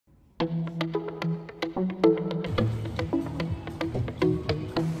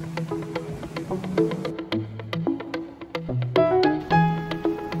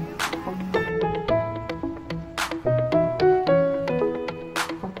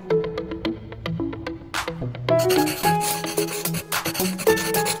Good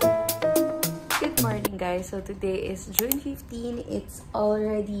morning guys, so today is June 15, it's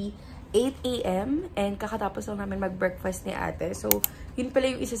already 8 AM and kakatapos lang namin mag-breakfast ni ate. So, yun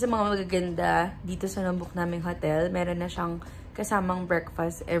pala yung isa sa mga magaganda dito sa nabook naming hotel. Meron na siyang kasamang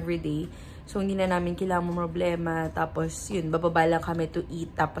breakfast everyday. So, hindi na namin kailangan problema. Tapos, yun, bababa lang kami to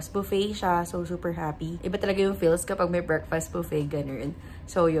eat. Tapos, buffet siya. So, super happy. Iba talaga yung feels kapag may breakfast buffet, ganun.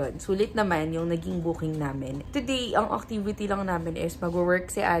 So, yun. Sulit naman yung naging booking namin. Today, ang activity lang namin is mag-work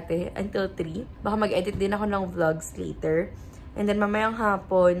si ate until 3. Baka mag-edit din ako ng vlogs later. And then, mamayang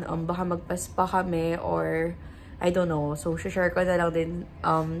hapon, baka magpaspa kami or I don't know. So, share ko na lang din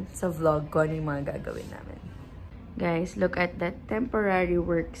sa vlog ko ano yung mga gagawin namin. Guys, look at that temporary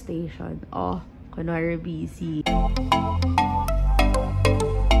workstation. Oh, kunwari busy.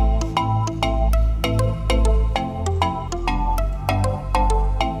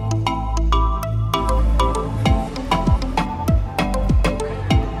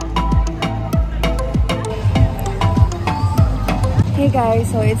 Hey guys,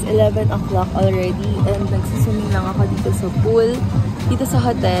 so it's 11 o'clock already and nagsiswimming lang ako dito sa pool, dito sa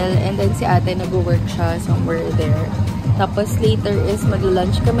hotel, and then si ate nag-work siya somewhere there. Tapos later is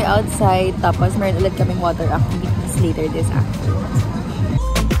mag-lunch kami outside, tapos meron ulit kaming water activities later this afternoon.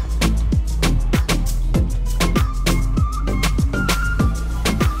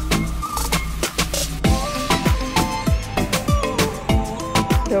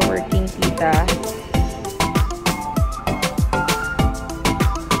 The working tita.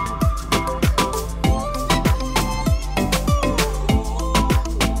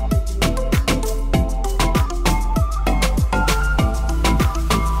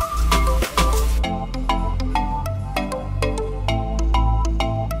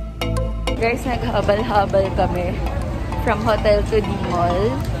 Guys, naghabal-habal kami from hotel to the mall.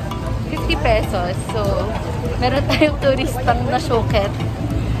 50 pesos. So, meron tayong turistang na syuket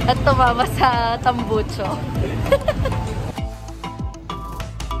at tumama sa tambucho.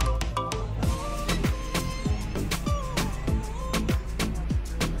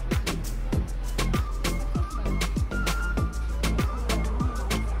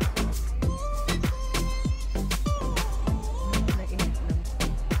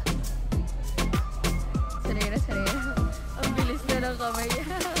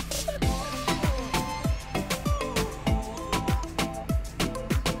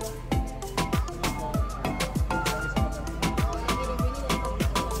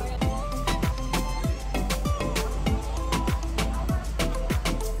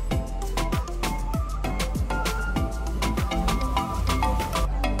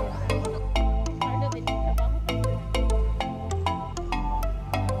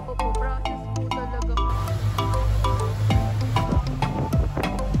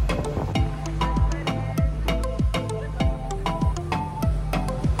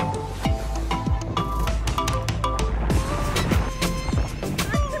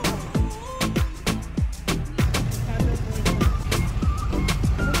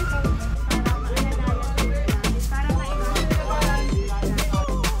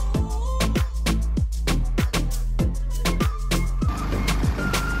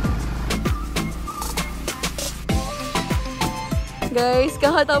 Guys,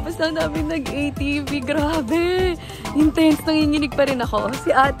 kakatapos lang namin nag-ATV. Grabe! Intense, nanginginig pa rin ako.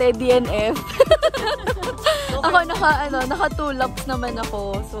 Si ate, DNF. Ako, naka 2 laps naman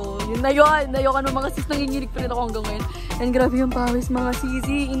ako. So, yun na yun. Nayokan ng mga sis, nanginginig pa rin ako hanggang ngayon. And grabe yung pawis, mga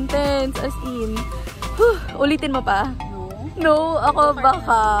sisi. Intense, as in. Ulitin mo pa? No, ako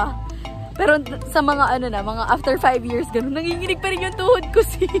baka. Pero sa mga mga after 5 years, ganun, nanginginig pa rin yung tuhod ko,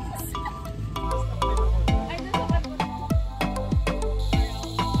 sis.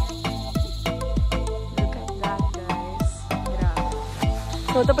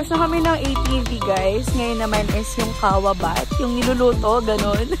 So, tapos na kami ng ATV, guys. Ngayon naman is yung kawabat, yung niluluto,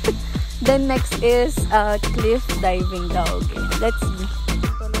 ganun. Then, next is cliff diving daw. Okay. Let's see.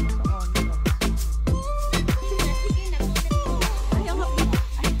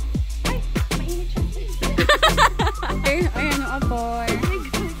 Ayan yung apoy.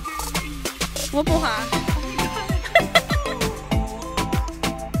 Umupo ka.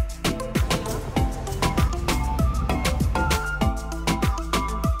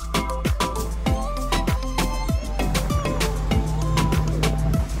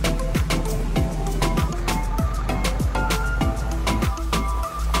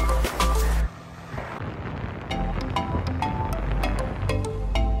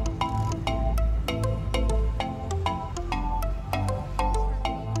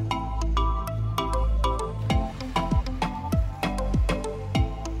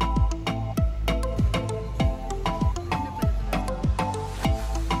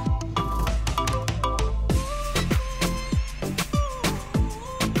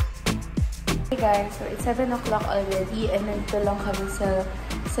 guys, so it's 7 o'clock already and nandito lang kami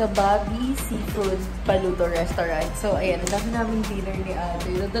sa Bobby Seafood Paluto Restaurant. So ayan, ang dami namin dinner ni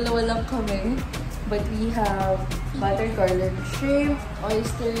ate. Dalawa lang kami. But we have butter garlic shrimp,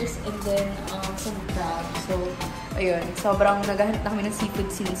 oysters, and then some crab. So ayun, sobrang naghahanap na kami ng seafood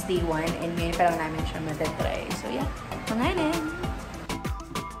since day 1 and ngayon pa lang namin siya matatry. So yeah, manganin!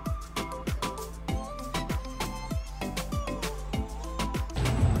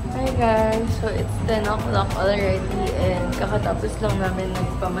 Hi guys! So it's 10 o'clock already and kakatapos lang namin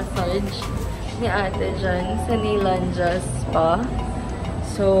nagpa-massage ni ate dyan sa Nilandia Spa.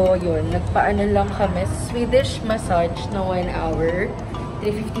 So yun, nagpaano lang kami. Swedish massage na 1 hour.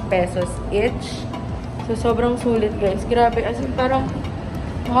 350 pesos each. So sobrang sulit guys. Grabe, as in parang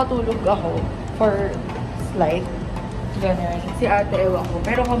makatulog ako for slight. Ganyan. Si ate ewan ko.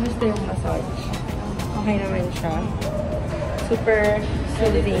 Pero kamusta yung massage? Okay naman siya. Super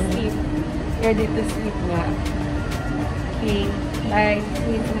soothing. Ready to sleep nga. Okay. Bye.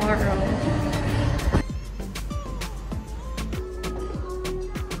 See you tomorrow.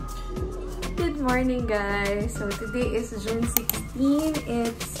 Good morning guys. So today is June 16.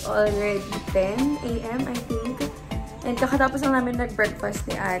 It's already 10 a.m. I think. And kakatapos lang namin nag-breakfast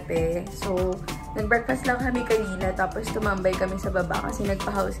ni ate. So nag-breakfast lang kami kanina, tapos tumambay kami sa baba kasi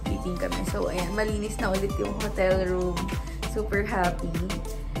nagpa-housekeeping kami. So ayan, malinis na ulit yung hotel room. Super happy.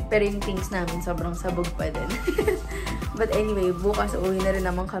 Pero yung things namin sobrang sabog pa din. But anyway, bukas uwi na rin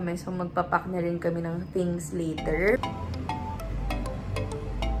naman kami. So magpapack na rin kami ng things later.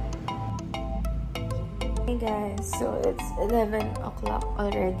 Hey guys, so it's 11 o'clock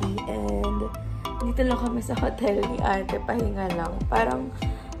already and dito lang kami sa hotel ni ate, pahinga lang. Parang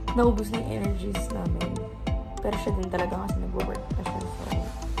naubos na yung energies namin. Pero siya din talaga kasi nag-work pa siya. So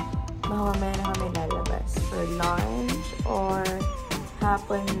baka mamaya na kami lalabas for lunch or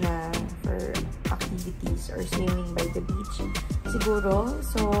hapon na for activities or swimming by the beach siguro.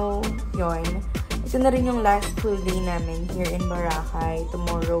 So yun, ito na rin yung last full day namin here in Boracay.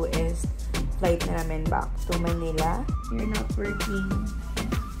 Tomorrow is flight na namin back to Manila. You're not working.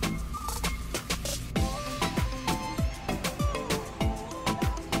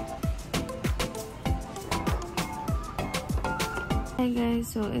 Hi guys,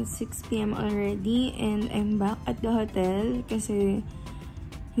 so it's 6 p.m. already and I'm back at the hotel kasi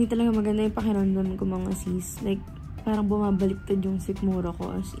hindi talaga maganda yung pakiramdam ko mga sis. Like, parang bumabaliktad yung sikmura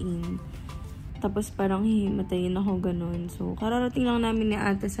ko as in. Tapos parang hihimatayin ako ganun. So, kararating lang namin ni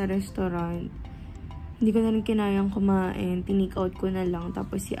ate sa restaurant. Hindi ko na rin kinayang kumain. Tinake out ko na lang.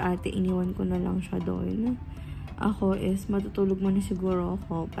 Tapos si ate, iniwan ko na lang siya doon. Ako is matutulog muna siguro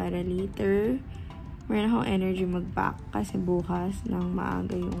ako para later meron akong energy mag-back kasi bukas ng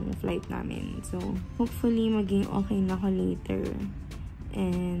maaga yung flight namin. So, hopefully maging okay na ako later.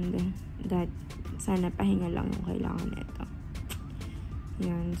 And that, sana pahinga lang yung kailangan nito.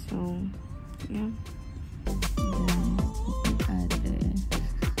 Yan, so yeah. Ate.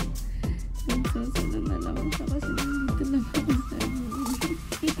 Nagsasunod na lang siya kasi dito lang ako sa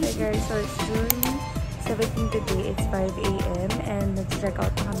Hi guys, so it's June 17 today. It's 5 a.m. and nag-check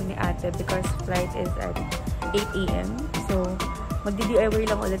out na kami ni ate because flight is at 8 a.m. So, magdi-DIY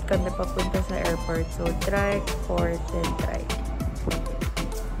lang ulit kami papunta sa airport. So, trike, port, then trike.